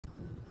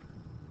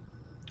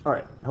All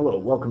right, hello,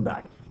 welcome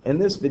back. In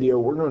this video,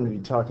 we're going to be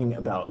talking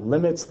about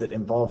limits that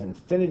involve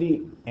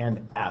infinity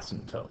and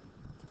asymptote.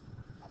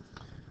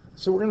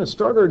 So we're going to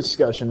start our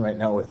discussion right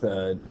now with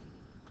a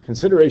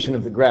consideration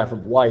of the graph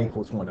of y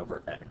equals 1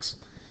 over x.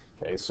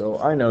 Okay, so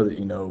I know that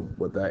you know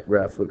what that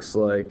graph looks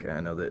like. I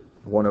know that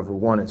 1 over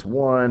 1 is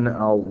 1.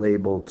 I'll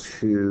label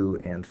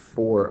 2 and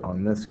 4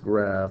 on this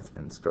graph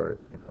and start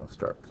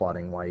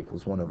plotting y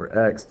equals 1 over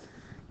x.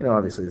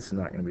 Obviously this is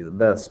not going to be the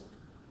best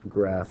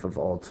graph of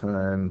all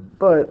time,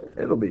 but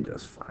it'll be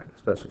just fine,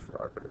 especially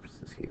for our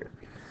purposes here.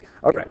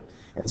 Okay,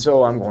 and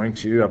so I'm going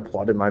to, I've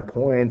plotted my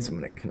points, I'm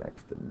going to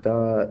connect the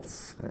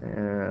dots,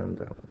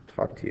 and I'll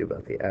talk to you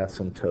about the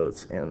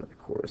asymptotes and the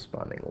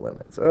corresponding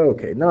limits.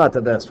 Okay, not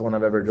the best one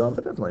I've ever drawn,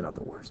 but definitely not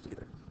the worst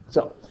either.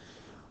 So,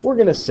 we're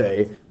going to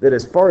say that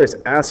as far as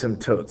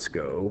asymptotes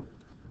go,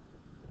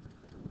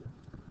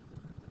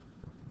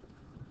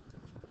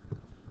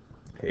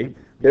 okay,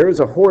 there is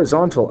a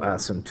horizontal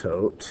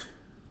asymptote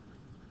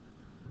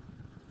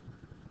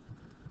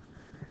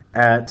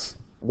at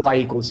y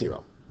equals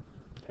 0.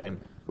 Okay.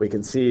 We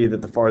can see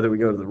that the farther we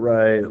go to the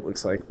right, it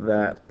looks like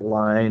that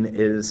line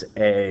is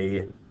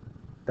an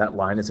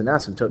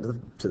asymptote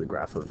to the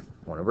graph of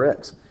 1 over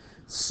x.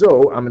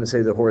 So I'm going to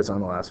say the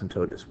horizontal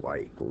asymptote is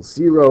y equals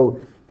 0,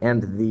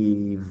 and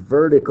the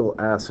vertical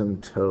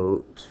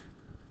asymptote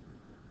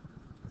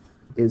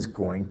is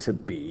going to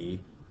be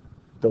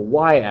the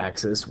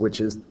y-axis,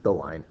 which is the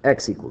line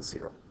x equals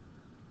 0.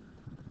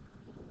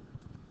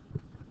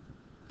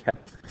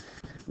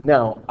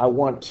 Now, I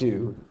want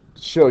to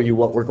show you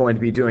what we're going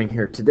to be doing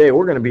here today.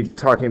 We're going to be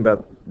talking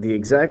about the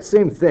exact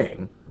same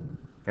thing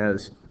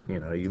as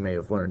you may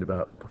have learned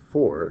about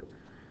before,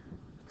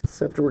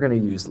 except we're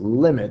going to use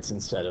limits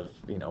instead of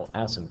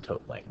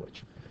asymptote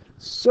language.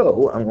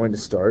 So I'm going to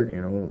start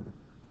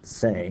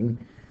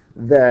saying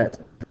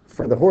that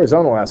for the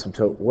horizontal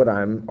asymptote, what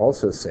I'm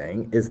also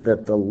saying is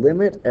that the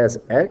limit as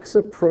x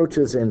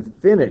approaches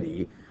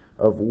infinity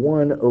of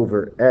 1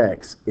 over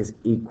x is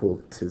equal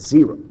to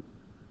 0.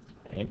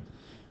 Okay.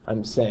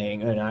 I'm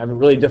saying, and I haven't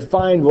really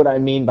defined what I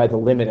mean by the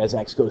limit as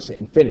x goes to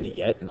infinity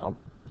yet, and I'll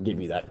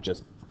give you that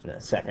just in a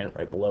second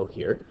right below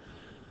here.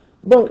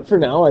 But for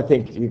now, I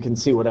think you can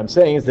see what I'm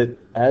saying is that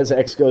as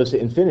x goes to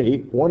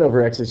infinity, 1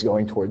 over x is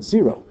going towards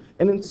 0.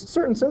 And in a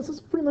certain sense,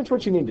 that's pretty much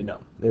what you need to know,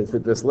 is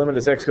that this limit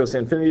as x goes to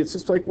infinity, it's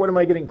just like, what am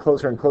I getting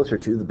closer and closer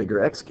to the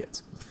bigger x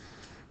gets?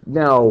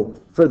 Now,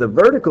 for the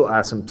vertical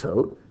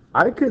asymptote,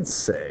 I could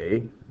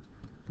say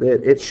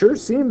that it sure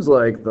seems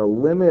like the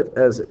limit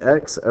as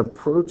x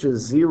approaches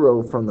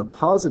 0 from the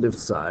positive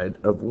side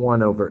of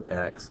 1 over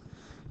x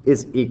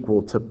is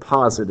equal to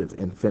positive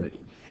infinity.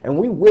 And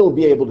we will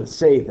be able to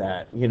say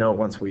that,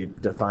 once we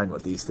define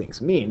what these things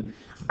mean.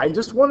 I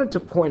just wanted to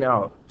point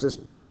out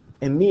just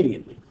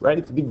immediately, right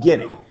at the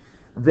beginning,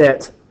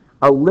 that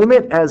a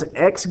limit as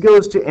x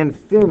goes to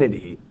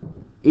infinity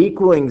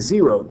equaling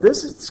 0,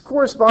 this is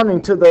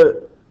corresponding to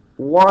the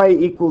y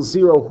equals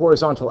 0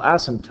 horizontal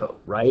asymptote,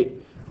 right?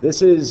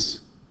 This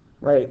is,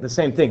 the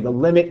same thing. The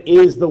limit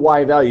is the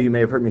y value, you may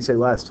have heard me say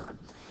last time.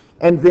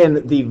 And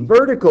then the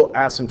vertical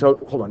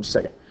asymptote, hold on just a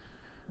second.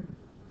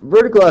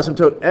 Vertical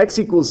asymptote x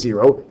equals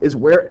 0 is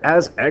where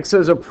as x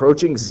is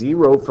approaching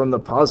 0 from the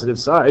positive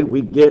side,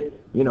 we get,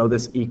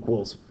 this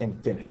equals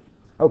infinity.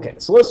 Okay,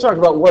 so let's talk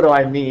about what do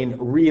I mean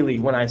really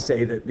when I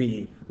say that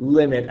the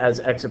limit as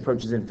x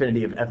approaches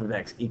infinity of f of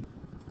x equals.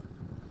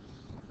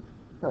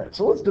 All right,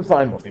 so let's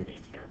define what we mean.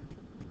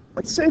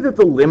 Let's say that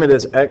the limit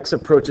as x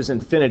approaches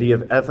infinity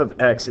of f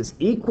of x is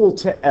equal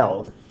to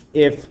L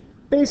if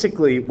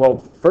basically, well,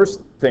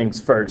 first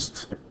things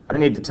first, I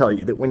need to tell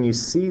you that when you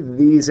see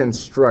these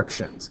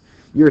instructions,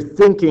 you're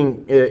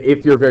thinking,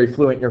 if you're very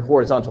fluent, your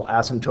horizontal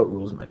asymptote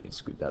rules, might need to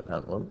scoot that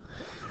down a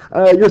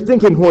little, you're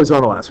thinking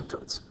horizontal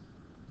asymptotes.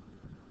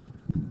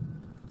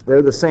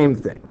 They're the same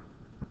thing.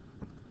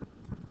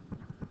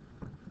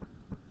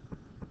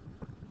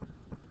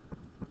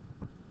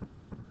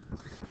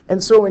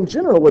 And so in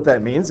general, what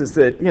that means is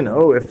that,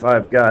 if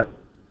I've got,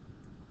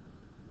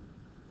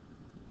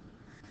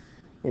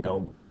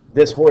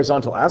 this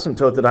horizontal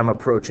asymptote that I'm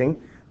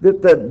approaching,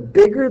 that the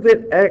bigger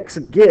that x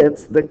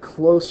gets, the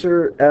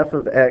closer f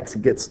of x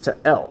gets to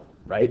L,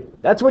 right?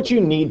 That's what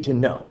you need to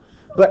know.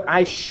 But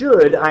I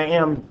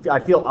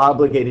feel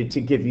obligated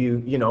to give you,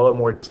 a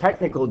more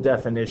technical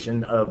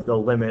definition of the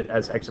limit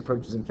as x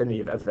approaches infinity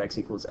of f of x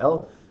equals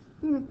L.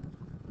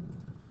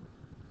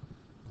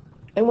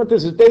 And what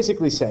this is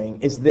basically saying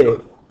is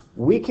that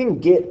we can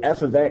get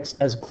f of x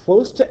as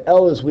close to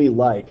L as we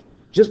like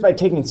just by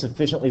taking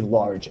sufficiently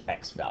large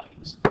x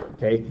values.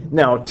 Okay.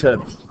 Now,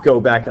 to go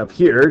back up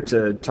here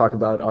to talk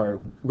about our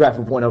graph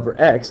of 1 over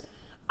x,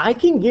 I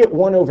can get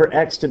 1 over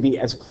x to be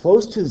as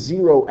close to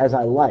 0 as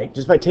I like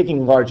just by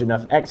taking large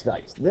enough x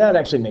values. That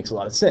actually makes a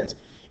lot of sense.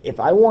 If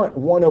I want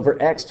 1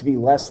 over x to be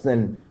less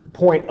than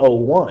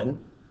 0.01,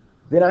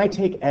 then I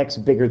take x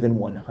bigger than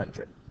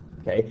 100.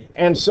 Okay,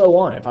 and so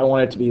on. If I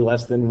want it to be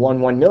less than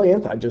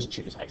 1/1,000,000th, I just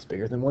choose x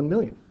bigger than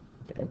 1,000,000.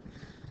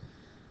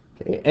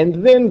 Okay,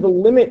 and then the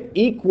limit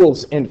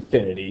equals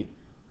infinity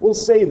we'll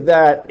say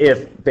that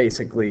if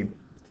basically,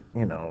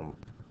 you know,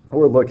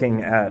 we're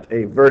looking at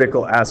a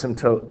vertical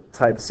asymptote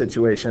type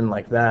situation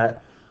like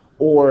that,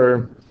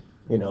 or,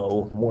 you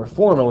know, more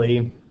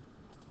formally,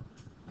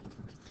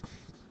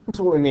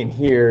 so what we mean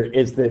here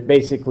is that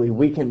basically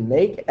we can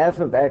make f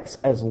of x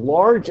as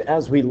large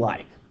as we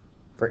like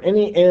for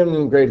any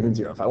m greater than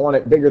 0. If I want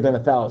it bigger than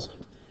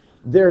 1,000,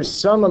 there's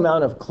some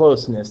amount of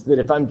closeness that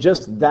if I'm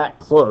just that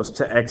close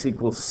to x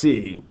equals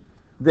c,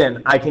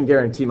 then I can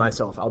guarantee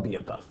myself I'll be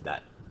above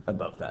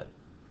that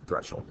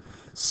threshold.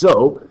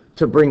 So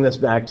to bring this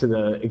back to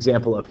the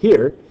example up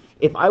here,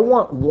 if I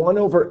want 1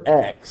 over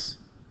x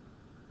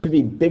to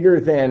be bigger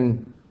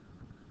than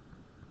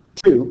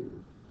 2,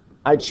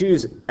 I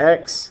choose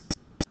x,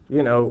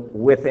 you know,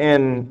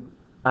 within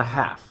a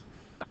half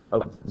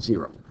of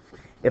 0.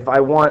 If I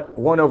want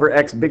 1 over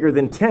x bigger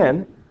than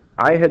 10,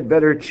 I had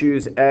better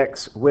choose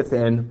x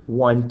within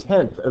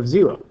 1/10 of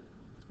 0,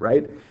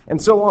 right?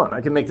 And so on. I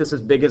can make this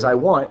as big as I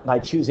want by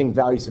choosing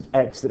values of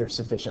x that are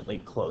sufficiently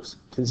close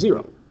to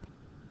 0.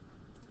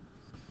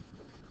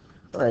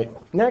 All right,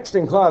 next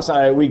in class,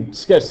 we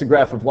sketched the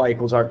graph of y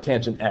equals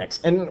arctangent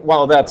x. And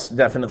while that's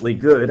definitely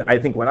good, I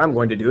think what I'm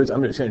going to do is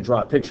I'm just going to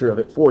draw a picture of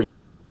it for you,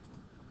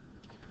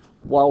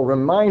 while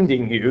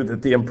reminding you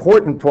that the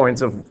important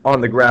points on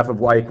the graph of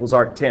y equals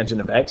arctangent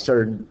of x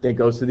it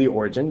goes to the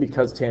origin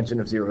because tangent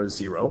of 0 is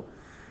 0.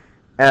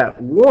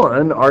 At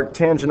 1,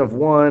 arctangent of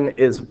 1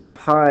 is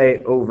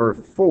pi over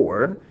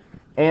 4,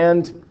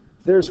 and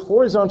there's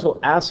horizontal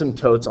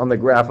asymptotes on the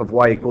graph of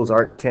y equals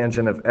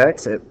arctangent of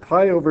x at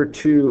pi over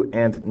 2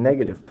 and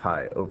negative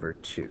pi over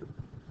 2.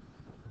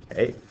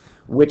 Okay,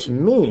 which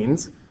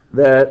means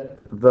that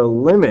the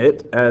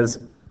limit as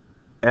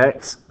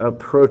x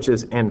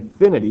approaches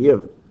infinity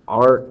of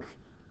arctangent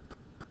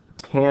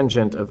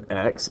of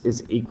x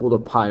is equal to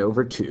pi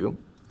over 2,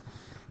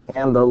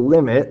 and the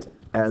limit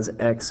as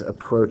x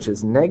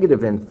approaches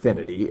negative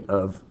infinity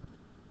of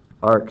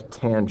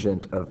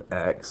arctangent of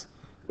x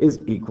is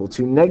equal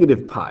to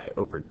negative pi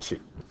over 2.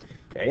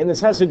 Okay, and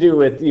this has to do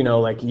with, you know,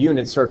 like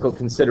unit circle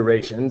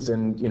considerations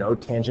and, you know,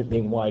 tangent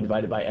being y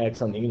divided by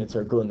x on the unit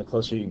circle, and the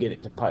closer you get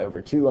it to pi over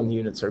 2 on the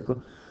unit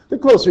circle, the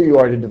closer you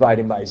are to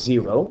dividing by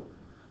 0.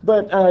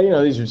 But, you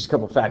know, these are just a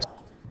couple facts.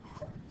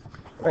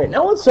 All right,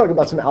 now let's talk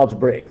about some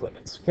algebraic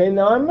limits. Okay,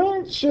 now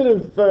I should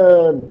have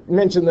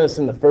mentioned this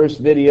in the first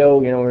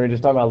video, you know, we were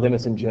just talking about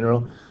limits in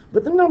general.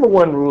 But the number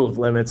one rule of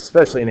limits,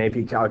 especially in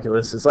AP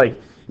Calculus, is like,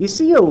 you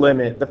see a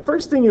limit, the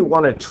first thing you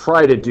want to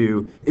try to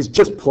do is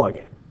just plug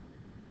in.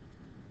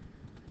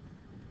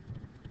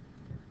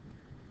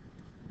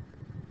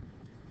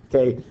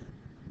 Okay,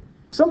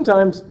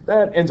 sometimes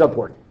that ends up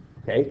working.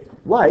 Okay,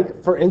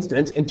 like, for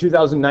instance, in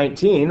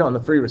 2019 on the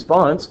free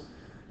response,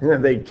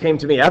 they came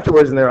to me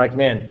afterwards and they're like,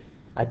 man,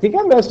 I think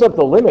I messed up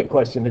the limit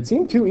question. It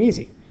seemed too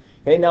easy.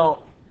 Okay,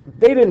 now,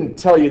 they didn't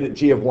tell you that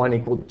g of 1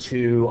 equaled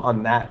 2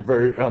 on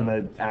on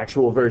the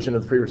actual version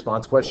of the free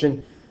response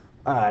question.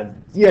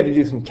 You had to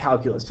do some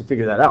calculus to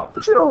figure that out,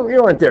 but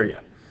you aren't there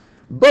yet.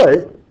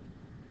 But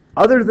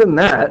other than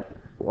that,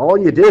 all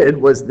you did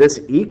was this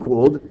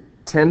equaled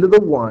 10 to the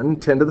 1,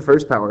 10 to the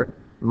first power,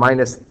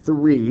 minus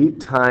 3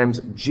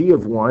 times g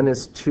of 1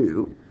 is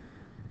 2,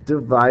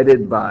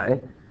 divided by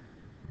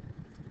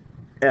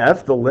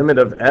f, the limit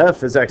of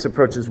f as x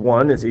approaches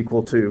 1 is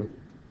equal to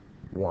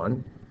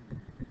 1,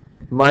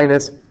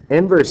 minus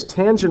inverse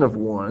tangent of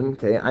 1,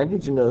 okay, I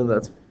need you to know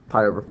that's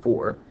pi over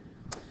 4.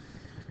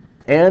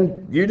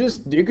 And you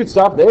could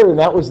stop there, and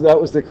that was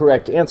the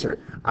correct answer.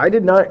 I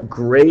did not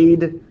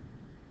grade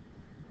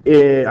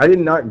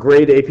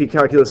AP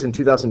Calculus in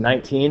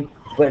 2019,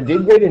 but I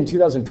did grade it in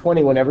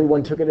 2020 when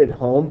everyone took it at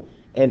home,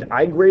 and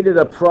I graded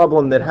a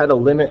problem that had a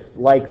limit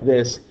like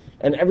this,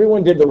 and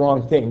everyone did the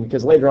wrong thing,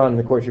 because later on in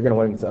the course you're going to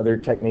learn this other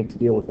technique to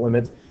deal with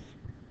limits.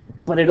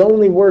 But it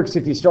only works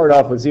if you start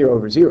off with 0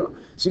 over 0.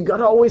 So you've got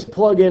to always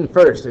plug in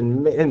first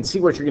and see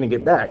what you're going to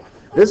get back.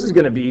 This is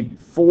going to be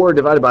 4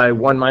 divided by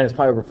 1 minus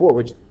pi over 4,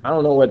 which I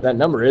don't know what that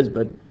number is,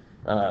 but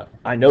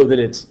I know that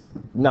it's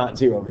not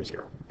 0 over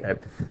 0. Okay?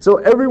 So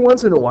every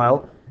once in a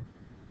while,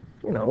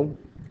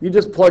 you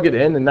just plug it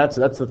in, and that's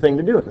the thing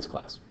to do in this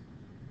class.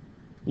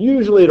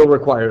 Usually it'll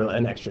require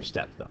an extra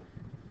step, though.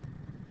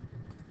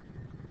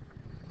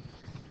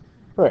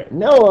 All right,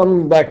 now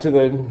I'm back to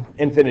the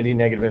infinity,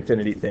 negative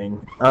infinity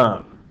thing.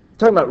 Talking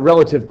about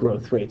relative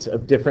growth rates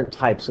of different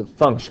types of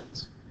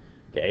functions.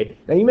 Okay,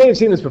 now you may have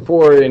seen this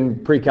before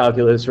in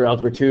pre-calculus or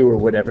algebra 2 or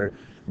whatever,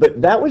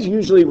 but that was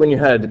usually when you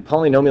had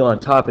polynomial on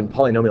top and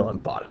polynomial on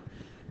bottom.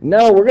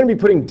 Now we're going to be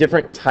putting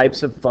different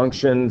types of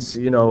functions,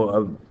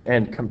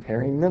 and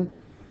comparing them.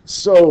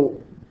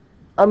 So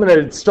I'm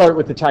going to start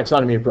with the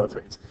taxonomy of growth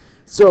rates.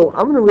 So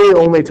I'm going to really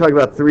only talk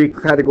about 3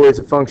 categories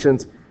of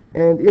functions,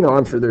 and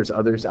I'm sure there's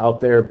others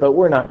out there, but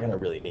we're not going to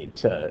really need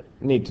to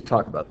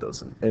talk about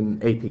those in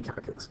AP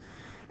Calculus.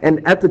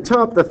 And at the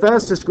top, the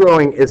fastest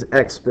growing is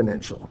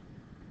exponential.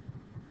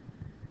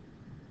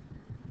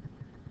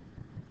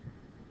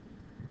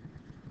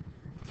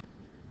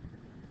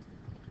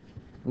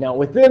 Now,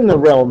 within the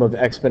realm of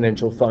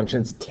exponential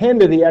functions, 10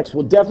 to the x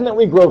will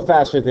definitely grow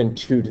faster than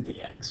 2 to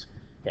the x.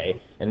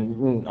 Okay,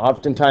 and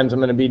oftentimes I'm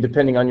going to be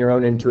depending on your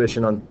own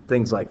intuition on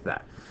things like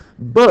that.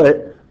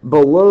 But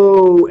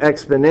below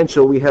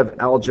exponential, we have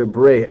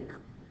algebraic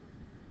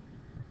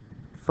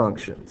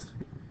functions.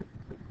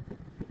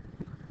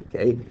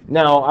 Okay,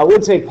 now I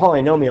would say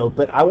polynomial,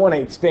 but I want to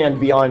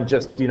expand beyond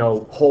just,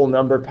 whole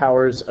number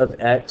powers of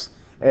x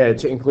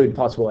to include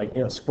possible, like,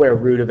 square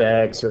root of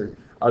x or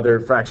other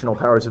fractional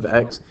powers of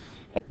x.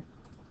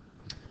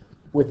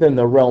 Within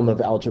the realm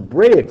of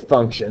algebraic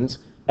functions,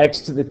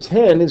 x to the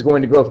 10 is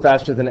going to grow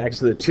faster than x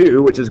to the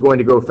 2, which is going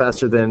to grow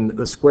faster than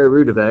the square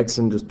root of x.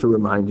 And just to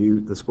remind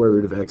you, the square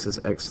root of x is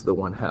x to the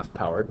 1/2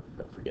 power.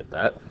 Don't forget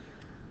that.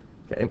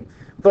 Okay,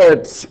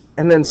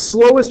 and then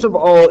slowest of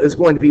all is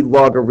going to be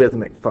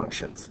logarithmic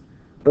functions.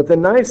 But the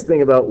nice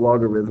thing about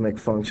logarithmic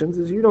functions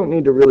is you don't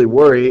need to really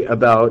worry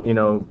about,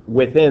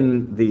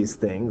 within these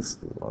things,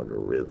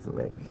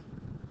 logarithmic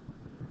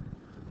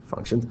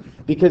functions,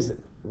 because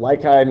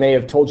like I may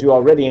have told you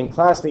already in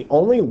class, the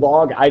only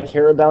log I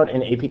care about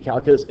in AP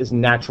Calculus is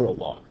natural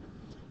log.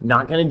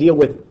 Not going to deal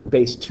with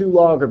base 2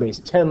 log or base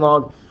 10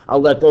 log. I'll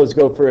let those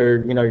go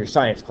for, your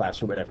science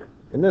class or whatever.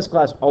 In this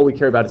class, all we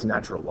care about is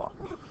natural log.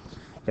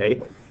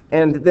 Okay,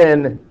 and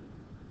then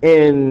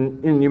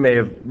and you may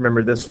have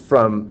remembered this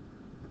from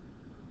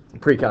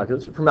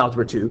pre-calculus, from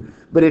algebra 2,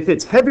 but if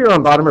it's heavier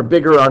on bottom or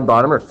bigger on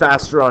bottom or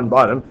faster on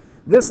bottom,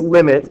 this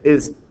limit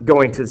is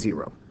going to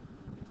 0.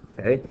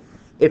 Okay,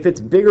 if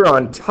it's bigger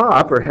on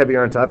top or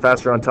heavier on top,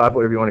 faster on top,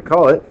 whatever you want to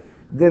call it,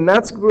 then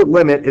that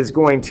limit is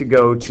going to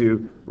go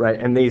to, right,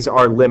 and these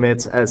are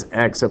limits as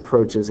x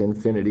approaches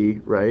infinity,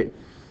 right?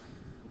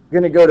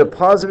 Going to go to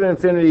positive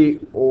infinity,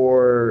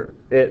 or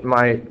it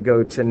might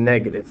go to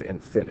negative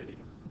infinity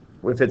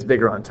if it's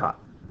bigger on top.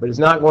 But it's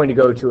not going to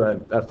go to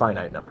a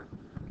finite number.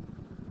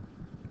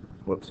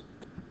 Whoops.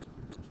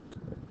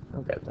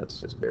 Okay,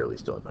 that's just barely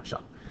still in my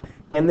shop.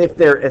 And if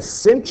they're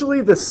essentially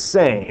the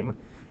same,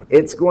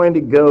 it's going to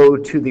go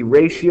to the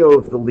ratio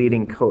of the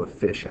leading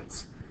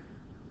coefficients.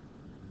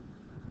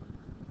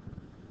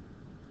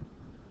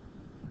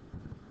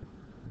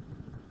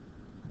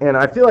 And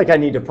I feel like I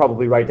need to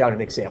probably write down an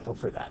example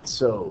for that.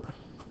 So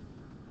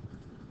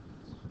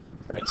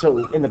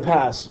in the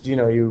past,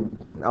 you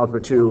algebra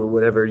 2 or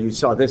whatever, you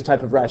saw this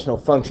type of rational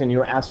function. You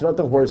were asked about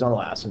the horizontal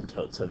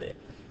asymptotes of it.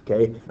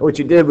 Okay, and what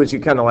you did was you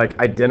kind of like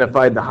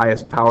identified the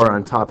highest power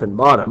on top and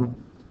bottom.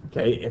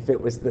 Okay, if it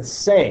was the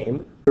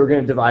same, you were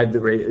going to divide the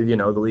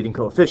leading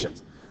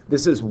coefficients.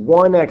 This is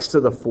 1x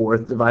to the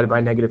 4th divided by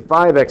negative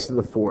 5x to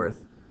the 4th.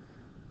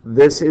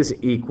 This is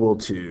equal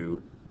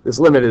to, this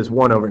limit is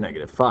 1 over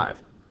negative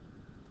 5.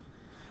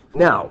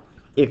 Now,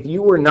 if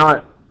you were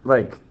not,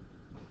 if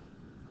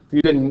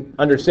you didn't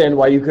understand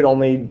why you could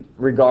only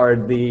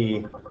regard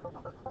the,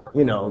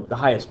 the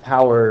highest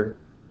power,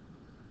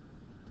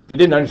 you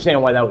didn't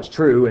understand why that was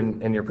true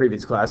in your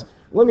previous class,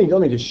 let me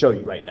just show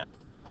you right now.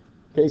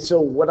 Okay,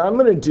 so what I'm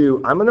going to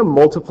do, I'm going to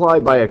multiply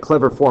by a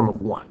clever form of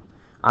 1.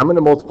 I'm going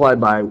to multiply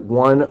by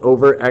 1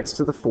 over x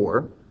to the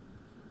 4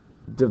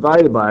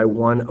 divided by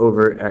 1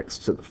 over x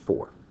to the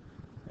 4.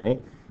 Okay?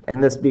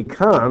 And this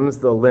becomes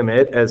the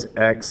limit as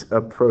x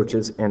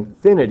approaches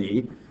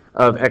infinity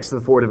of x to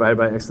the 4 divided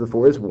by x to the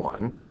 4 is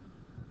 1.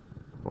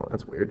 Well,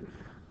 that's weird.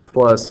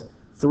 Plus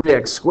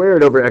 3x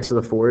squared over x to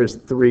the 4 is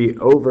 3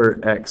 over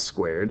x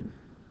squared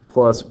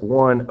plus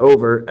 1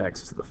 over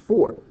x to the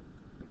 4.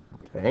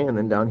 Okay, and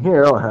then down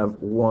here I'll have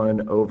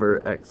 1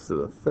 over x to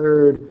the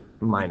 3rd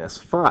minus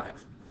 5.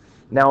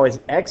 Now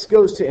as x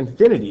goes to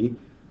infinity,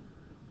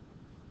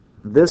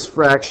 this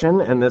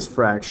fraction and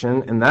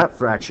that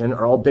fraction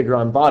are all bigger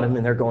on bottom,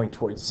 and they're going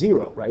towards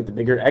 0, right? The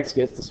bigger x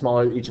gets, the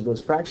smaller each of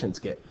those fractions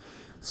get.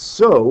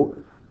 So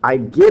I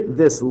get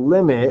this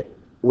limit,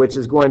 which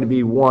is going to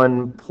be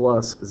 1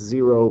 plus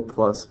 0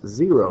 plus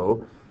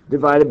 0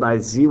 divided by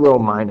 0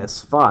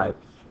 minus 5.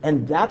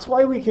 And that's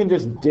why we can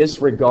just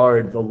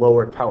disregard the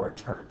lower power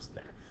terms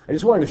there. I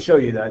just wanted to show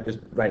you that just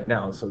right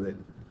now so that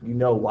you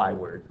know why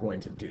we're going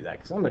to do that,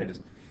 because I'm going to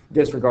just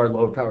disregard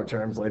lower power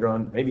terms later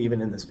on, maybe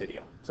even in this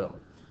video. So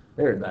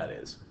there that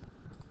is.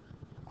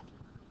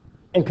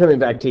 And coming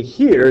back to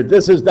here,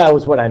 that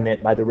was what I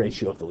meant by the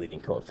ratio of the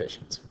leading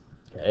coefficients.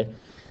 Okay.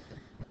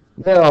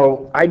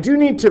 Now, I do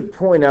need to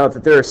point out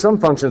that there are some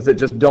functions that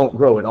just don't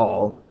grow at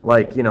all,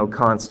 like,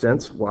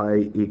 constants,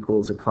 y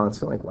equals a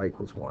constant, like y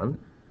equals 1.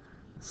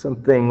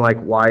 Something like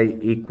y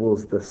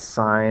equals the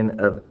sine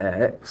of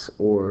x,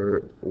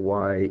 or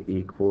y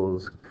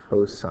equals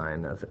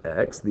cosine of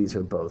x. These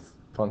are both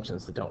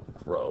functions that don't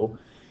grow.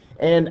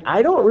 And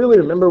I don't really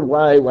remember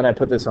why, when I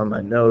put this on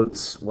my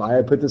notes,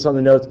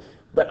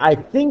 but I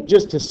think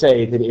just to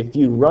say that if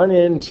you run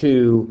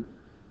into,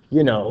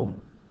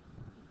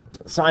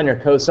 sine or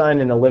cosine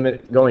in a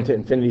limit going to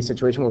infinity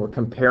situation where we're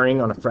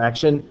comparing on a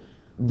fraction,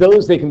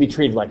 they can be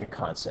treated like a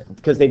constant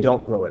because they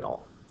don't grow at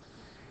all.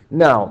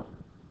 Now,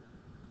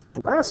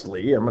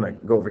 lastly, I'm going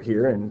to go over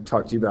here and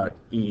talk to you about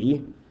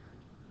e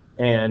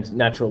and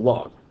natural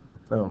log.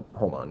 Oh,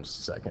 hold on just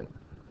a second.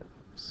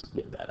 Let's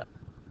get that up.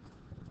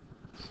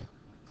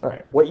 All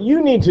right, what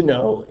you need to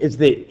know is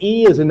that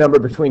E is a number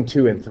between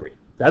 2 and 3.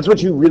 That's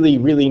what you really,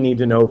 really need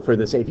to know for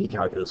this AP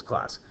Calculus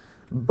class.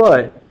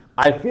 But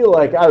I feel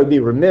like I would be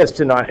remiss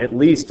to not at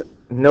least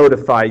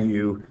notify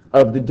you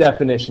of the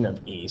definition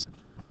of E.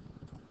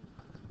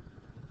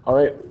 All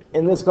right,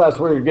 in this class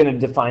we're going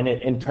to define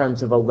it in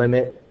terms of a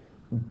limit,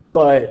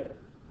 but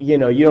you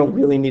don't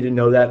really need to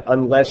know that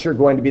unless you're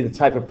going to be the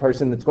type of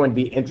person that's going to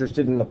be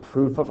interested in the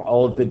proof of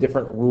all of the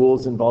different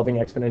rules involving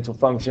exponential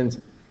functions,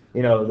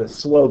 the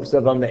slopes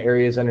of them, the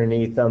areas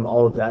underneath them,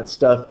 all of that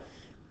stuff.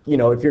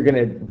 If you're going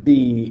to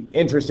be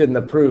interested in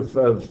the proof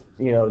of,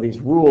 these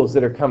rules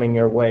that are coming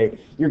your way,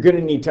 you're going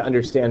to need to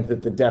understand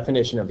that the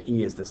definition of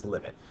E is this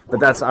limit.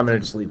 But I'm going to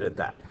just leave it at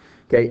that.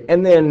 Okay,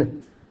 and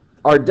then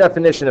our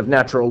definition of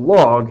natural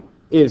log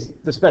is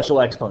the special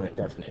exponent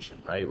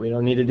definition, right? We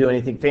don't need to do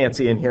anything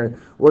fancy in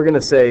here. We're going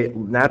to say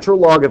natural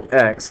log of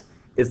x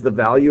is the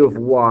value of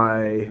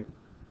y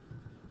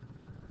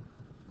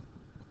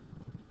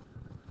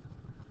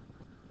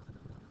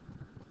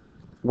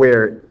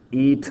where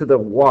e to the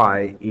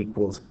y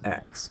equals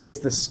x.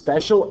 It's the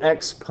special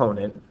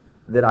exponent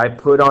that I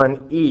put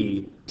on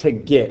e to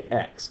get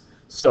x.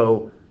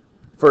 So,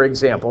 for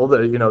example,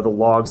 the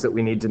logs that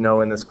we need to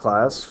know in this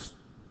class,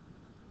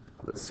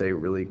 let's say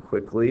really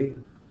quickly.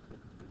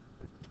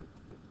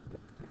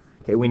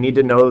 Okay, we need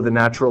to know the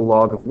natural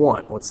log of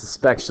 1. What's the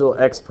special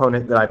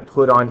exponent that I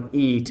put on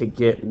e to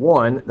get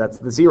 1? That's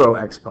the 0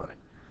 exponent.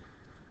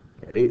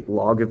 Okay,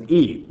 log of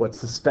e.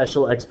 What's the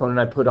special exponent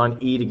I put on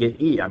e to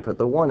get e? I put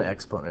the 1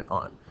 exponent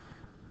on.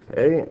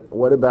 Okay,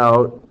 what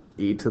about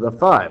e to the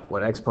 5?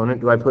 What exponent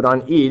do I put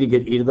on e to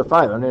get e to the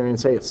 5? I don't even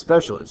say it's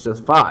special, it's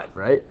just 5,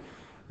 right?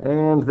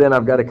 And then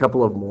I've got a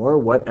couple of more.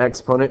 What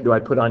exponent do I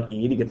put on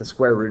e to get the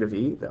square root of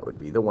e? That would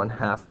be the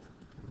 1/2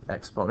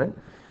 exponent.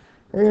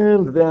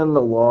 And then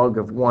the log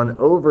of 1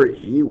 over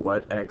e.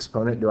 What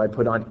exponent do I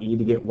put on e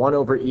to get 1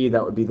 over e?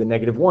 That would be the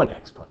 -1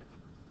 exponent.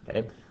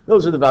 Okay,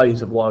 those are the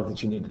values of log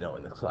that you need to know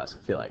in this class,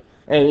 I feel like.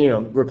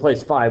 And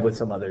replace 5 with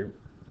some other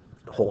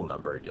whole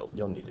number.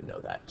 You'll need to know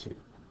that too.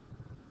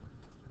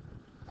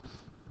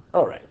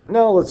 All right,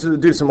 now let's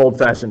do some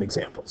old-fashioned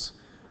examples.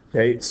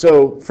 Okay,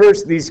 so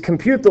first, these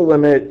compute the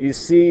limit. You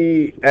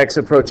see x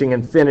approaching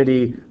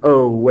infinity.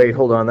 Oh, wait,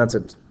 hold on, that's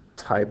a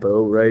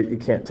typo, right? You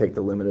can't take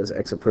the limit as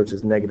x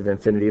approaches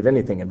 -infinity of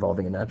anything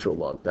involving a natural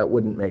log. That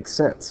wouldn't make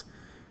sense.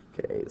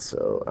 Okay,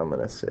 so I'm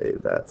going to say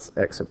that's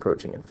x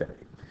approaching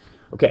infinity.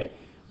 Okay,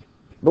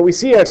 but we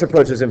see x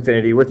approaches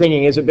infinity. We're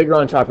thinking, is it bigger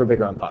on top or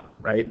bigger on bottom,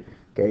 right?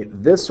 Okay,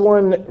 this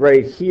one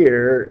right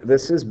here,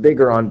 this is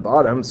bigger on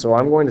bottom, so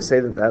I'm going to say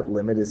that that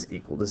limit is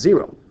equal to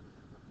 0.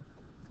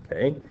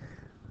 Okay,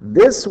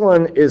 this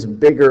one is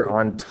bigger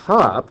on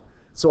top,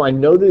 so I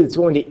know that it's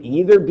going to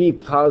either be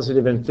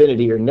positive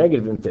infinity or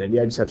negative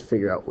infinity. I just have to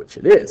figure out which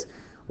it is.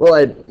 Well,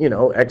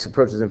 x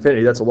approaches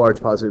infinity, that's a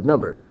large positive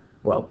number.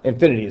 Well,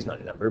 infinity is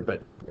not a number,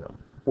 but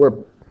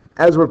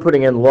as we're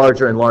putting in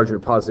larger and larger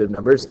positive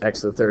numbers,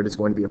 x to the third is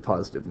going to be a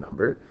positive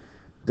number.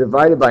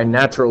 Divided by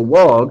natural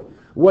log,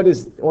 what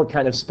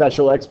kind of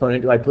special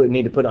exponent do I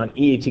need to put on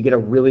e to get a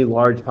really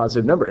large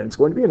positive number? And it's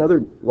going to be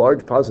another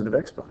large positive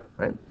exponent,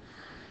 right?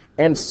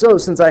 And so,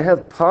 since I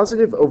have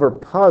positive over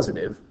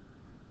positive,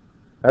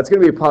 that's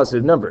going to be a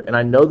positive number. And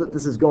I know that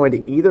this is going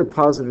to either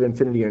positive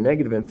infinity or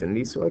negative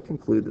infinity, so I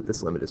conclude that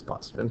this limit is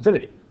positive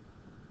infinity.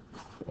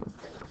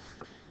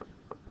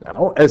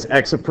 Now, as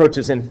x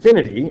approaches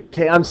infinity,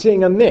 okay, I'm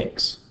seeing a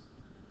mix.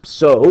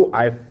 So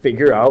I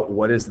figure out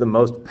what is the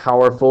most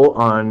powerful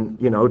on,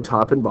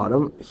 top and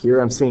bottom. Here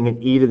I'm seeing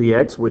an e to the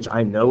x, which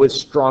I know is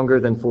stronger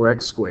than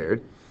 4x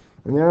squared.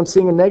 And then I'm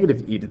seeing a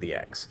negative e to the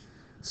x.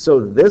 So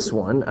this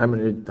one,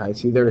 I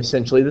see they're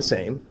essentially the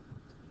same.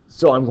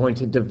 So I'm going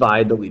to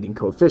divide the leading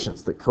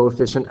coefficients, the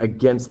coefficient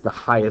against the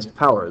highest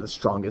power, the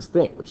strongest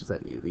thing, which is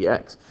that e to the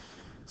x.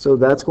 So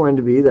that's going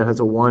to be, that has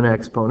a 1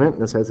 exponent,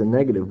 and this has a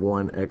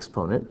 -1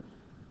 exponent.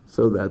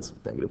 So that's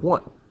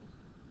 -1.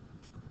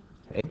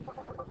 Okay.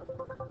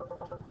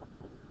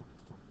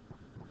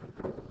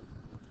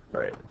 All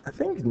right, I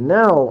think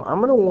now I'm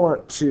going to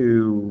want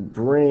to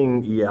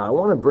I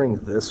want to bring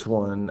this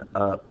one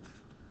up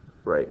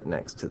right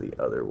next to the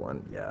other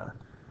one,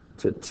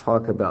 to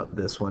talk about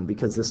this one,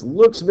 because this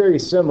looks very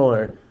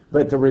similar,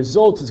 but the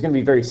result is going to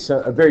be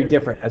very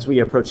different as we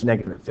approach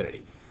negative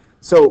infinity.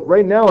 So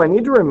right now I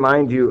need to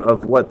remind you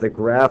of what the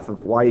graph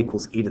of y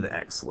equals e to the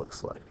x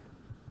looks like.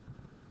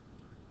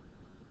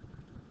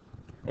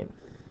 Okay.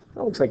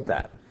 That looks like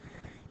that.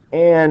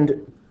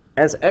 And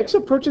as x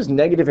approaches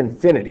negative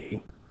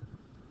infinity,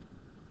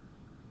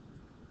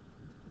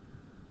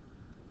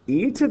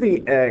 e to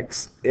the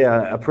x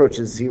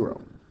approaches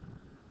 0.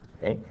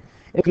 Okay?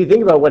 If you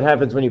think about what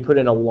happens when you put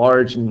in a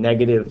large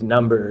negative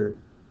number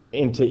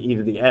into e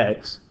to the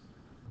x,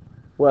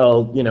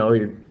 well,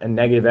 a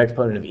negative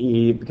exponent of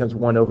e becomes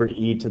 1 over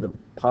e to the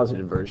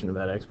positive version of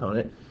that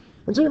exponent.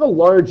 And so you have a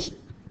large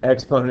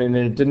exponent in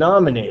a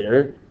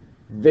denominator,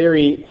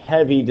 very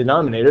heavy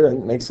denominator, and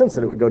it makes sense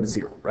that it would go to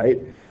 0,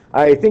 right?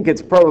 I think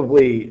it's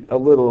probably a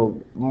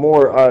little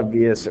more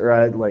obvious, or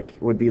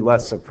would be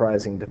less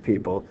surprising to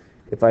people,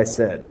 if I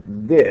said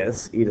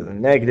this, e to the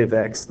negative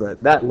x,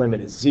 that limit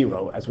is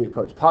 0 as we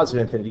approach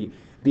positive infinity,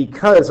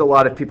 because a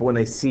lot of people, when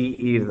they see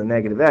e to the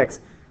negative x,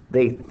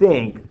 they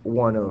think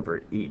 1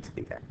 over e to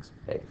the x.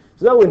 Okay?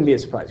 So that wouldn't be a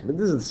surprise, but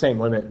this is the same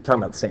limit,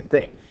 talking about the same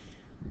thing.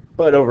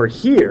 But over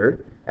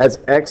here, as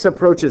x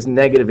approaches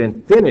negative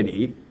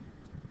infinity,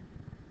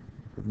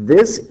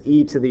 this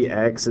e to the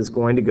x is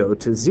going to go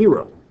to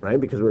 0, right?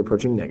 Because we're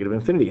approaching negative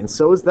infinity. And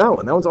so is that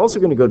one. That one's also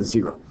going to go to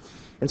 0.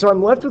 And so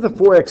I'm left with a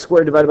 4x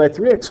squared divided by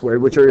 3x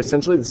squared, which are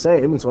essentially the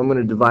same. And so I'm going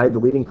to divide the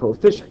leading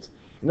coefficients.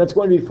 And that's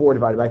going to be 4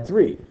 divided by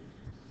 3.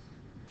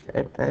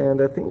 Okay?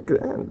 And I think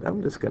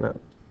I'm just going to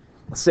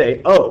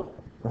say, oh,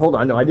 hold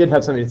on. No, I did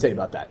have something to say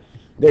about that.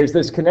 There's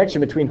this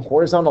connection between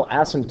horizontal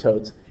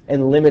asymptotes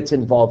and limits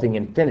involving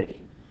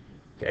infinity.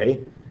 Okay?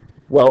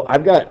 Well,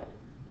 I've got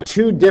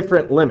two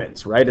different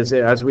limits, right?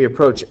 As we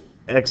approach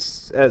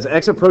x, as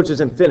x approaches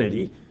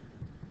infinity,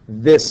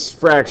 this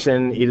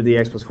fraction, e to the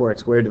x plus 4x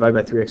squared divided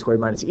by 3x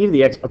squared minus e to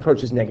the x,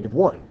 approaches negative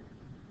 1.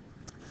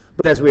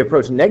 But as we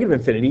approach negative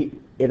infinity,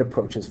 it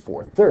approaches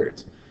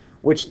 4/3,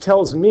 which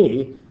tells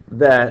me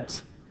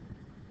that,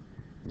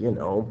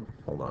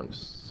 hold on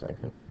just a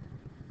second.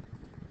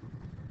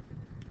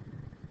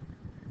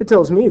 It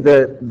tells me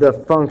that the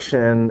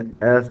function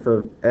f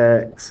of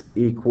x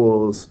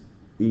equals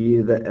e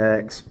to the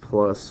x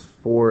plus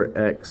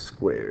 4x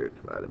squared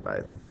divided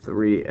by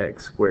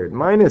 3x squared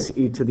minus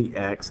e to the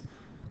x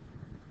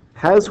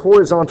has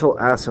horizontal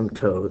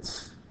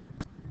asymptotes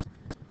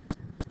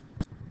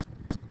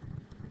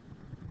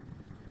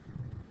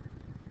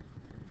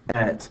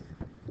at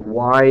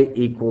y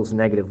equals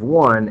negative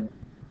 1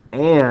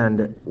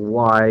 and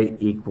y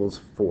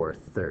equals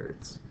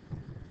 4/3.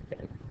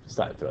 Okay, just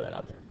thought I'd throw that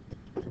out there.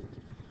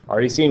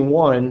 Already seen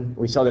one.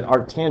 We saw that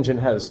arctangent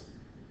has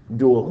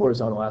dual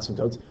horizontal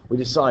asymptotes. We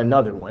just saw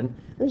another one.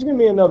 There's going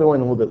to be another one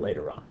a little bit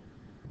later on.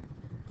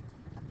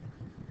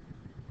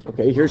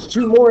 Okay, here's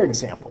two more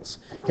examples.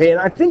 Okay, and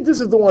I think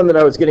this is the one that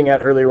I was getting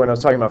at earlier when I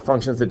was talking about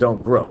functions that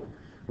don't grow,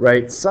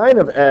 right? Sine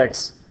of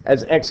x,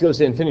 as x goes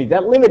to infinity,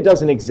 that limit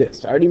doesn't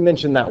exist. I already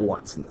mentioned that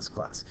once in this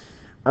class.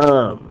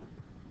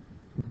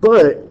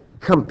 But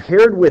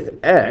compared with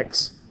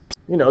x,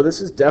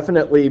 this is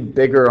definitely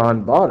bigger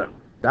on bottom.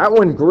 That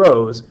one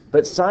grows,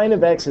 but sine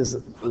of x is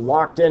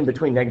locked in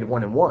between negative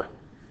 1 and 1.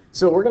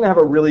 So we're going to have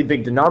a really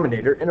big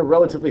denominator and a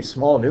relatively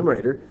small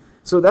numerator,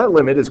 so that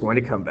limit is going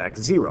to come back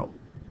to 0.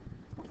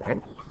 Okay.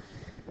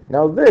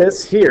 Now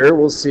this here,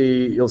 you'll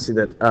see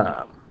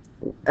that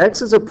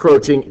x is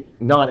approaching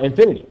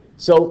non-infinity.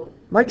 So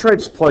might try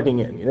just plugging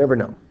in. You never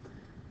know.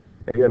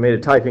 Maybe I made a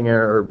typing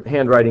error or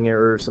handwriting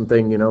error or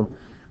something,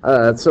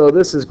 So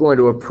this is going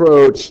to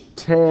approach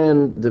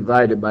 10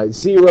 divided by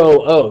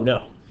 0. Oh,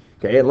 no.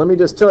 Okay, and let me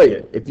just tell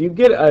you, if you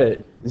get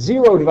a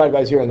 0 divided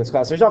by 0 in this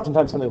class, there's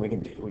oftentimes something we can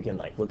do. We can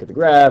look at the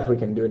graph, we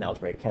can do an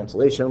algebraic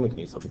cancellation, we can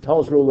use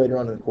L'Hopital's rule later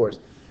on in the course.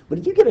 But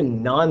if you get a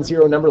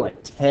non-zero number like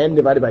 10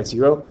 divided by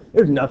 0,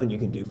 there's nothing you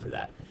can do for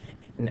that.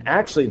 And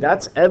actually,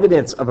 that's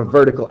evidence of a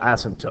vertical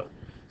asymptote.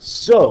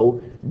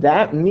 So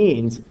that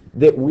means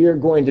that we're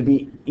going to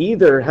be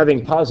either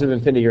having positive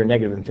infinity or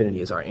negative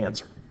infinity as our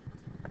answer.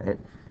 Right?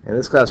 In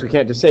this class, we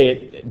can't just say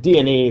it, D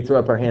and E, throw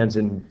up our hands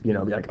and be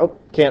like, oh,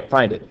 can't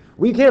find it.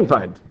 We can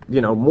find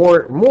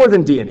more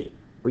than D and E.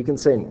 We can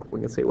say more.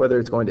 We can say whether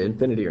it's going to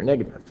infinity or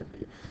negative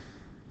infinity.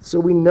 So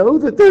we know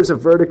that there's a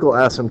vertical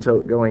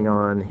asymptote going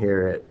on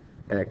here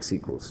at x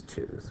equals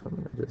 2. So I'm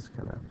going to just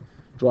kind of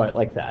draw it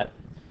like that.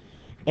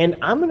 And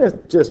I'm going to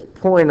just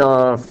point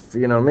off,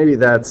 maybe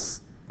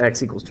that's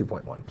x equals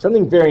 2.1.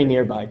 Something very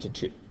nearby to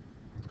 2.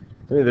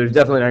 I mean, there's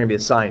definitely not going to be a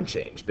sign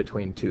change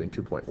between 2 and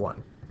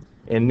 2.1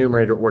 in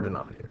numerator or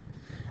denominator.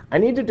 I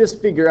need to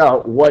just figure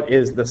out what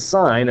is the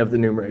sign of the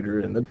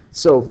numerator and the...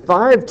 So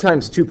 5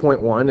 times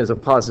 2.1 is a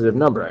positive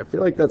number. I feel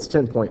like that's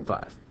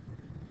 10.5.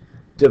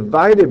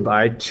 Divided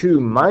by 2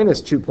 minus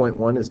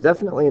 2.1 is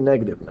definitely a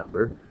negative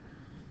number.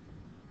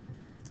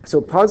 So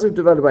positive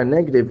divided by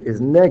negative is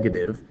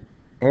negative,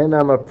 and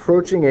I'm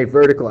approaching a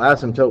vertical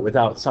asymptote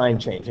without sign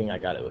changing, I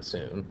got to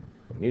assume.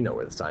 You know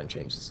where the sign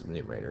changes in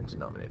the numerator and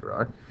denominator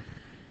are.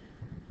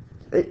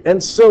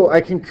 And so I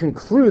can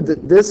conclude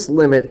that this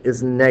limit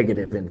is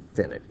negative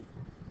infinity.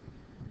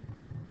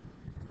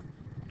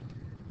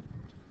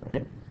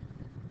 Right?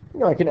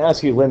 I can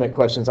ask you limit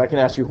questions. I can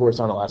ask you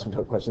horizontal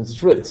asymptote questions.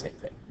 It's really the same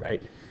thing,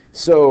 right?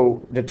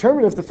 So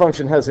determine if the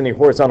function has any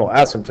horizontal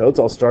asymptotes.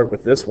 I'll start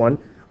with this one.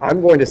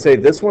 I'm going to say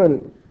this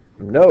one,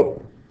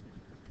 no,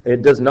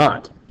 it does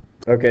not.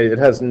 Okay, it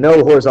has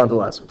no horizontal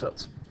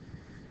asymptotes.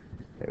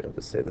 Maybe I'll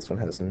just say this one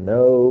has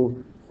no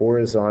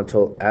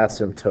horizontal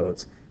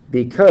asymptotes,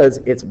 because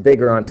it's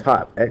bigger on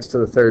top, x to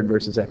the third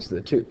versus x to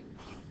the 2.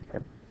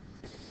 Okay.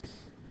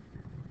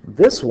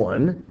 This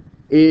one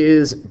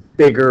is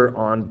bigger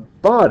on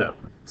bottom,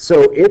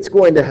 so it's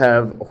going to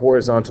have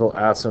horizontal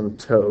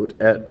asymptote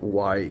at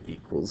y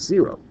equals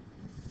 0.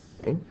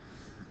 Okay.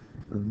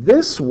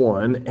 This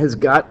one has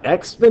got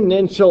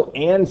exponential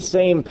and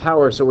same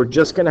power, so we're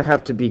just going to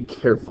have to be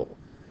careful,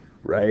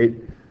 right?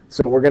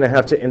 So we're going to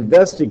have to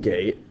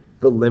investigate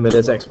the limit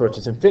as x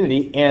approaches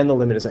infinity and the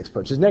limit as x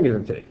approaches negative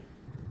infinity.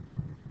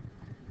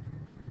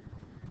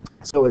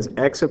 So as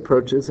x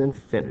approaches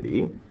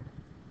infinity,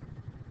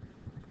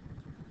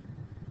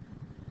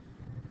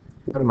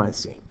 what am I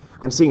seeing?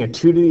 I'm seeing a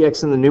 2 to the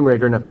x in the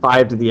numerator and a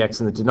 5 to the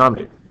x in the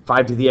denominator.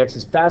 5 to the x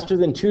is faster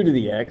than 2 to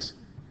the x,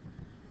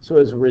 so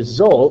as a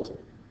result,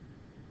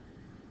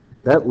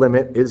 that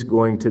limit is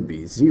going to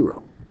be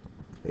 0,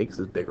 because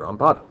it's bigger on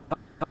bottom.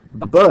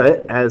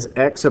 But as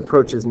x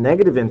approaches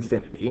negative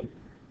infinity,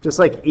 just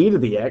like e to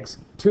the x,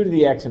 2 to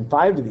the x, and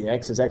 5 to the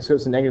x, as x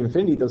goes to negative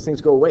infinity, those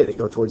things go away. They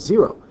go towards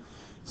 0.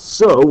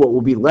 So what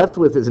we'll be left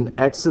with is an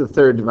x to the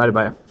third divided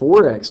by a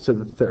 4x to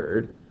the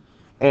third,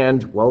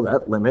 and, well,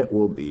 that limit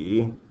will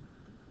be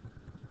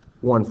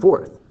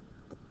 1/4.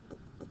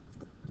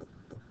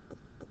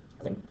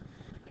 Okay.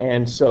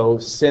 And so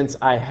since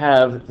I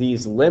have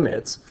these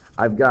limits,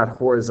 I've got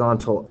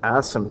horizontal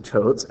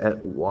asymptotes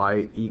at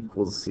y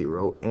equals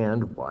 0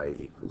 and y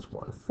equals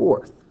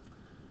 1/4.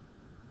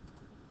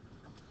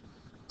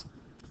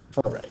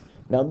 All right.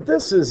 Now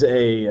this is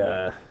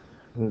that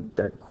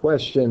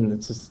question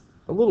that's just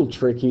a little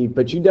tricky,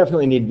 but you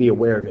definitely need to be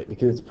aware of it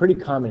because it's pretty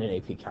common in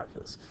AP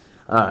Calculus.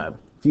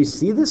 If you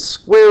see the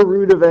square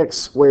root of x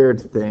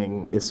squared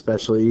thing,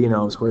 especially,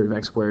 square root of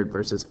x squared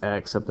versus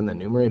x up in the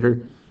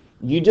numerator,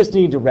 you just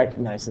need to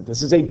recognize that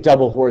this is a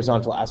double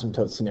horizontal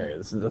asymptote scenario.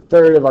 This is the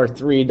third of our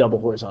 3 double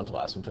horizontal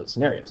asymptote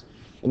scenarios.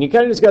 And you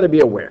kind of just got to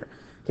be aware.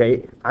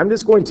 Okay, I'm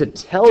just going to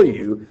tell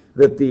you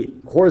that the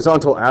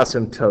horizontal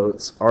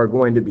asymptotes are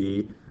going to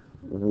be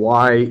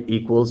y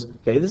equals,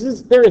 okay,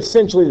 they're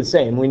essentially the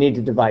same. We need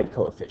to divide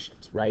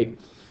coefficients, right?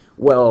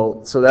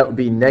 Well, so that would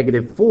be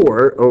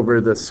 -4 over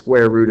the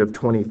square root of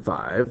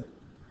 25.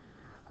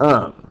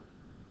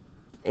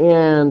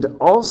 And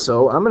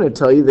also, I'm going to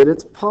tell you that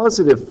it's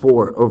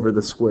 +4 over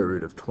the square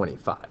root of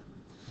 25.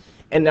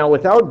 And now,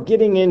 without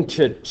getting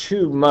into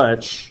too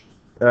much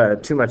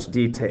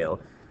detail,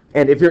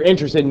 and if you're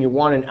interested and you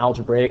want an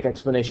algebraic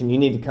explanation, you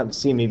need to come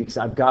see me because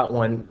I've got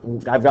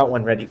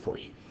one ready for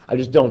you. I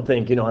just don't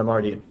think, I'm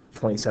already at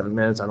 27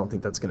 minutes. I don't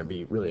think that's going to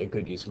be really a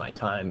good use of my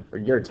time, or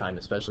your time,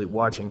 especially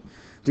watching,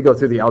 to go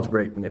through the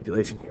algebraic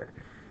manipulation here.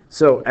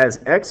 So as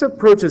x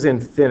approaches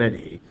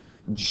infinity,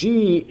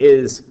 g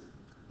is,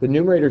 the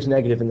numerator's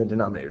negative and the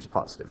denominator's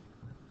positive.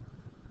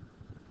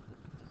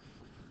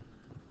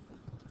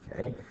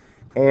 Okay.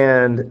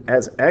 And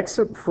as x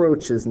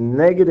approaches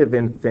negative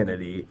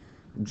infinity,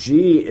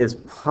 g is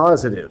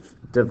positive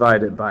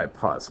divided by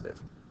positive.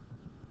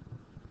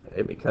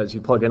 Okay, because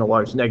you plug in a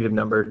large negative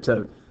number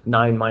to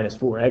 9 minus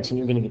 4x, and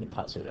you're going to get a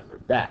positive number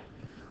back.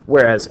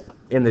 Whereas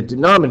in the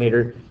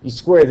denominator, you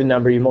square the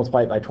number, you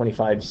multiply it by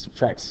 25, you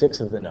subtract 6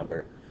 of the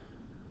number.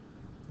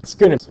 It's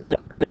going to,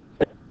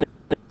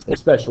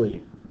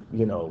 especially,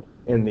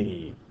 in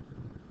the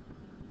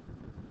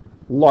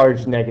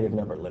large negative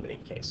number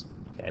limiting case.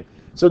 Okay,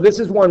 so this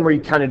is one where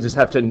you kind of just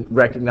have to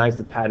recognize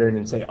the pattern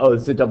and say, oh,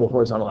 it's a double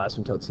horizontal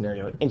asymptote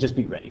scenario, and just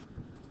be ready.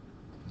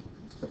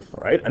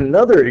 All right,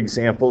 another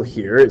example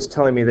here is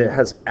telling me that it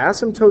has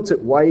asymptotes at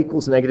y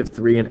equals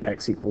 -3 and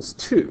x equals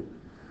 2.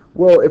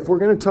 Well, if we're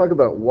going to talk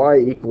about y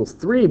equals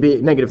 -3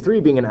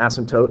 being an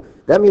asymptote,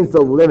 that means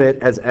the limit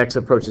as x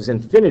approaches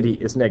infinity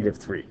is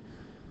 -3.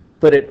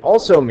 But it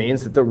also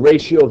means that the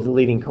ratio of the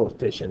leading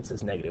coefficients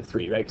is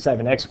 -3, right? Because I have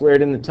an x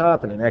squared in the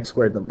top and an x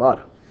squared in the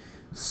bottom.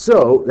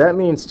 So that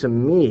means to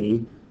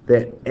me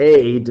that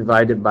a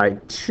divided by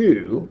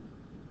 2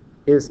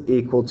 is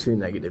equal to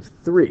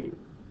 -3.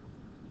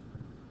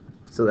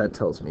 So that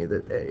tells me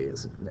that a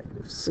is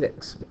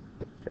 -6.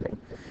 Okay.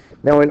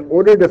 Now, in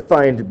order to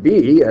find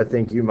b, I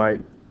think you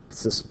might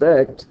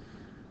suspect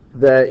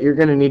that you're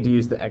going to need to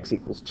use the x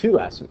equals 2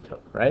 asymptote,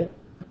 right?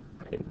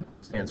 It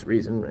stands to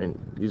reason, and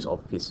use all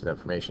the pieces of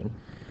information.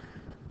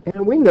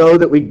 And we know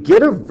that we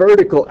get a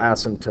vertical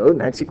asymptote,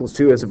 and x equals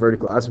 2 as a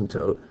vertical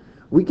asymptote.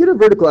 We get a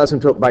vertical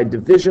asymptote by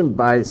division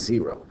by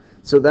 0.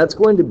 So that's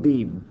going to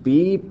be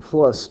b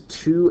plus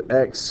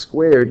 2x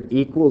squared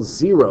equals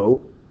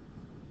 0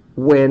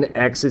 when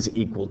x is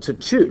equal to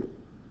 2.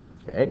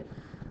 Okay?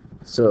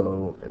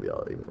 So maybe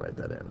I'll even write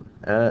that in.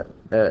 At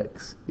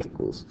x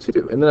equals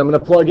 2. And then I'm going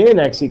to plug in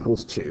x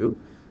equals 2.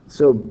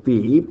 So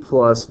b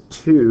plus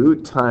 2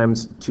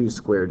 times 2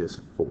 squared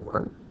is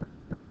 4.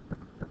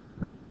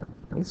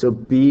 Okay, so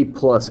b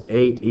plus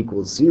 8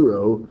 equals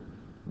 0.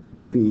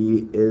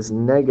 B is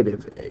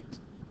 -8.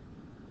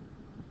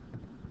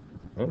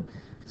 Okay,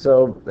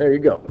 so there you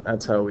go.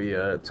 That's how we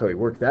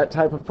work that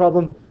type of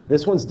problem.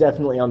 This one's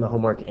definitely on the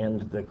homework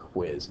and the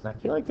quiz. And I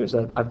feel like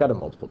I've got a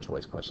multiple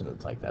choice question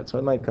that's like that, so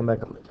it might come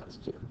back on the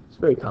test too. It's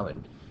very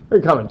common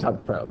type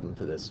of problem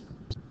for this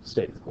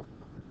state of school.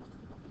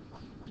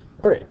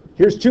 All right,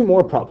 here's 2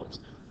 more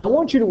problems. I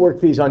want you to work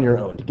these on your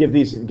own, to give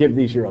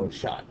these your own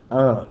shot,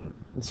 and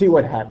see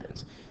what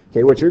happens.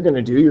 Okay, what you're going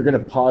to do, you're going to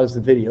pause the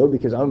video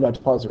because I'm about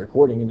to pause the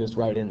recording and just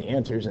write in the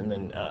answers, and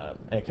then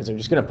because they're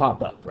just going to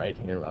pop up right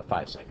in about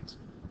 5 seconds.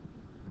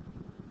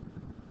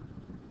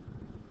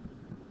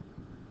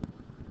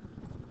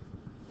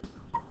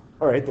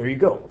 All right, there you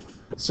go.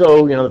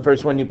 So, the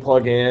first one you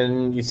plug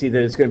in, you see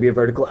that it's going to be a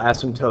vertical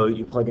asymptote.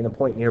 You plug in a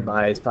point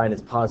nearby, it's fine,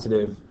 it's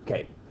positive.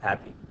 Okay,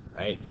 happy,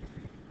 right?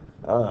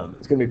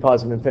 It's going to be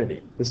positive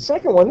infinity. The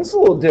second one, this is a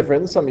little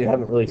different. This is something you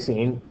haven't really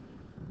seen.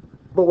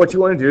 But what you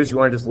want to do is you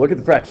want to just look at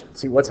the fraction,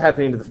 see what's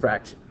happening to the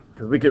fraction.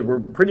 Because we're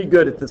pretty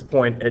good at this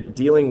point at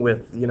dealing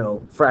with,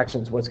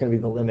 fractions. What's going to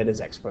be the limit as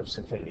x approaches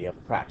infinity of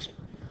a fraction.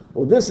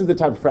 Well, this is the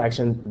type of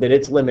fraction that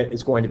its limit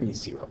is going to be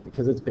 0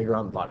 because it's bigger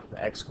on the bottom,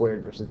 the x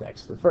squared versus the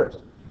x to the first.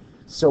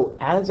 So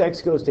as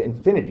x goes to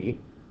infinity,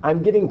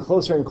 I'm getting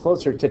closer and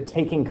closer to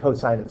taking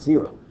cosine of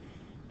 0.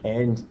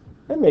 And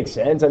that makes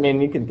sense. I mean,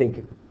 you can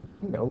think,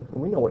 we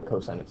know what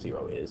cosine of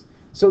 0 is.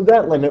 So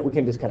that limit we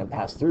can just kind of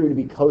pass through to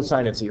be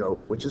cosine of 0,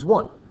 which is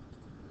 1.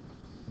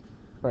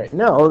 All right,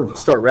 now let's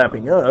start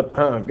wrapping up.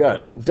 I've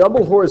got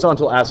double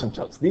horizontal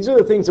asymptotes. These are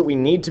the things that we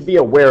need to be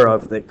aware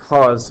of that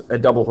cause a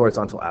double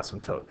horizontal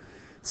asymptote.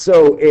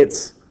 So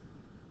it's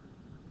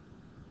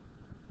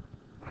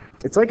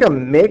like a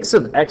mix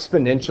of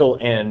exponential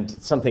and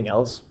something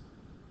else.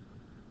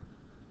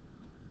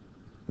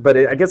 But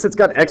I guess it's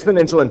got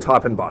exponential in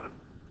top and bottom.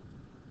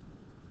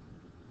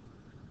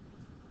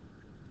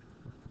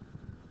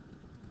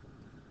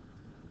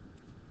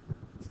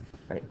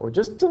 All right, we're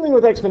just dealing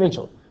with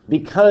exponential.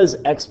 Because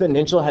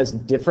exponential has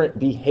different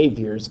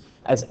behaviors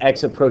as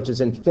x approaches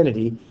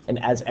infinity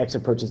and as x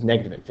approaches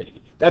negative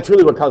infinity. That's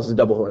really what causes a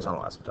double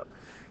horizontal asymptote.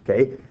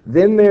 Okay.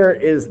 Then there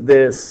is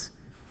this,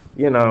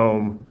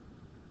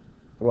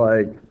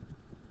 like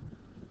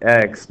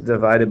x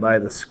divided by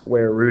the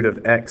square root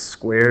of x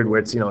squared, where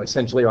it's,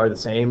 essentially are the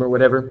same or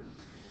whatever.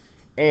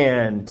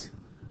 And,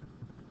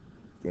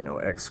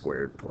 x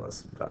squared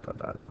plus ...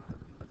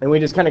 And we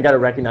just kind of got to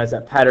recognize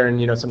that pattern.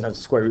 Sometimes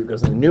the square root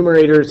goes in the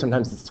numerator.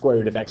 Sometimes it's the square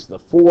root of x to the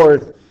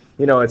fourth.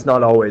 It's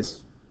not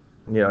always,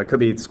 it could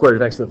be the square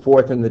root of x to the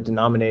fourth in the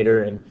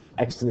denominator and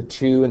x to the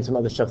 2 and some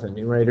other stuff in the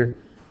numerator.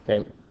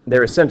 Okay,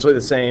 they're essentially the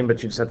same,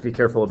 but you just have to be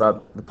careful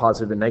about the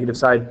positive and negative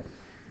side.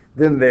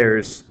 Then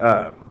there's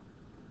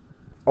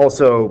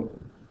also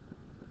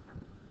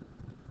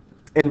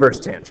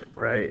inverse tangent,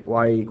 right?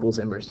 Y equals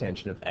inverse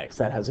tangent of x.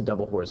 That has a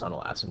double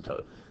horizontal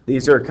asymptote.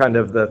 These are kind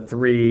of the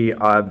 3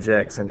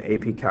 objects in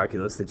AP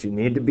Calculus that you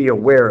need to be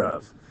aware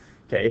of.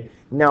 Okay.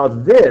 Now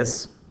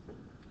this,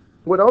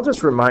 what I'll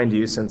just remind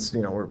you, since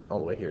we're all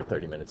the way here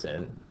 30 minutes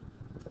in,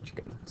 but you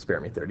can spare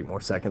me 30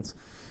 more seconds,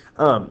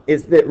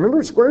 is that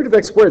remember square root of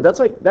x squared? That's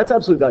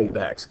absolute value of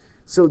x.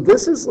 So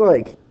this is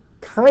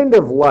kind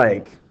of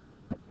like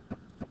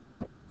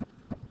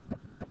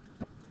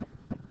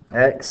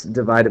x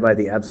divided by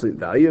the absolute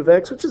value of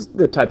x, which is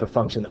the type of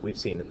function that we've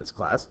seen in this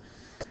class,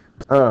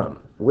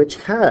 which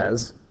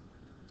has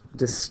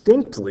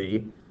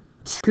distinctly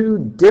 2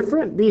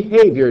 different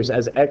behaviors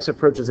as x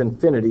approaches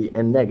infinity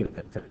and negative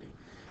infinity.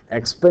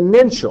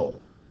 Exponential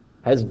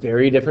has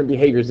very different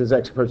behaviors as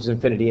x approaches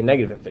infinity and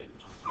negative infinity.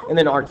 And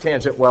then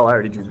arctangent, well, I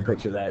already drew the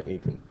picture of that. You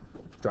can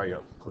draw your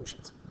own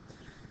conclusions.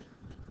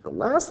 The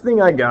last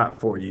thing I got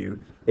for you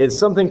is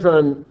something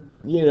from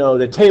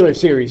the Taylor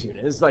series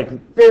unit. It's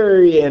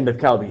very end of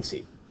Cal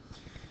BC.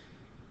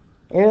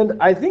 And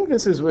I think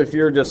this is if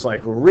you're just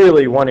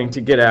really wanting to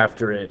get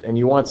after it and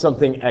you want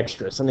something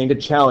extra, something to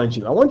challenge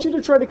you. I want you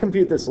to try to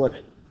compute this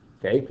limit.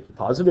 Okay,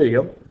 pause the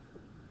video.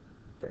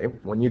 Okay,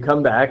 when you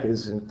come back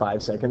is in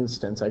 5 seconds,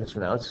 10 seconds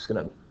from now, it's just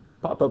going to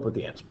pop up with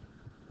the answer.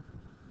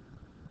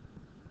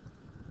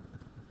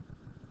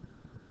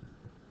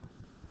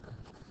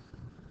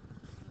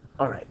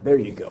 All right, there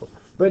you go.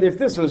 But if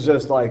this was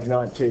just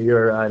not to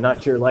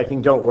your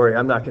liking, don't worry.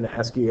 I'm not going to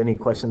ask you any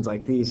questions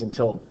like these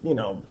until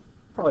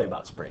probably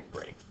about spring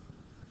break.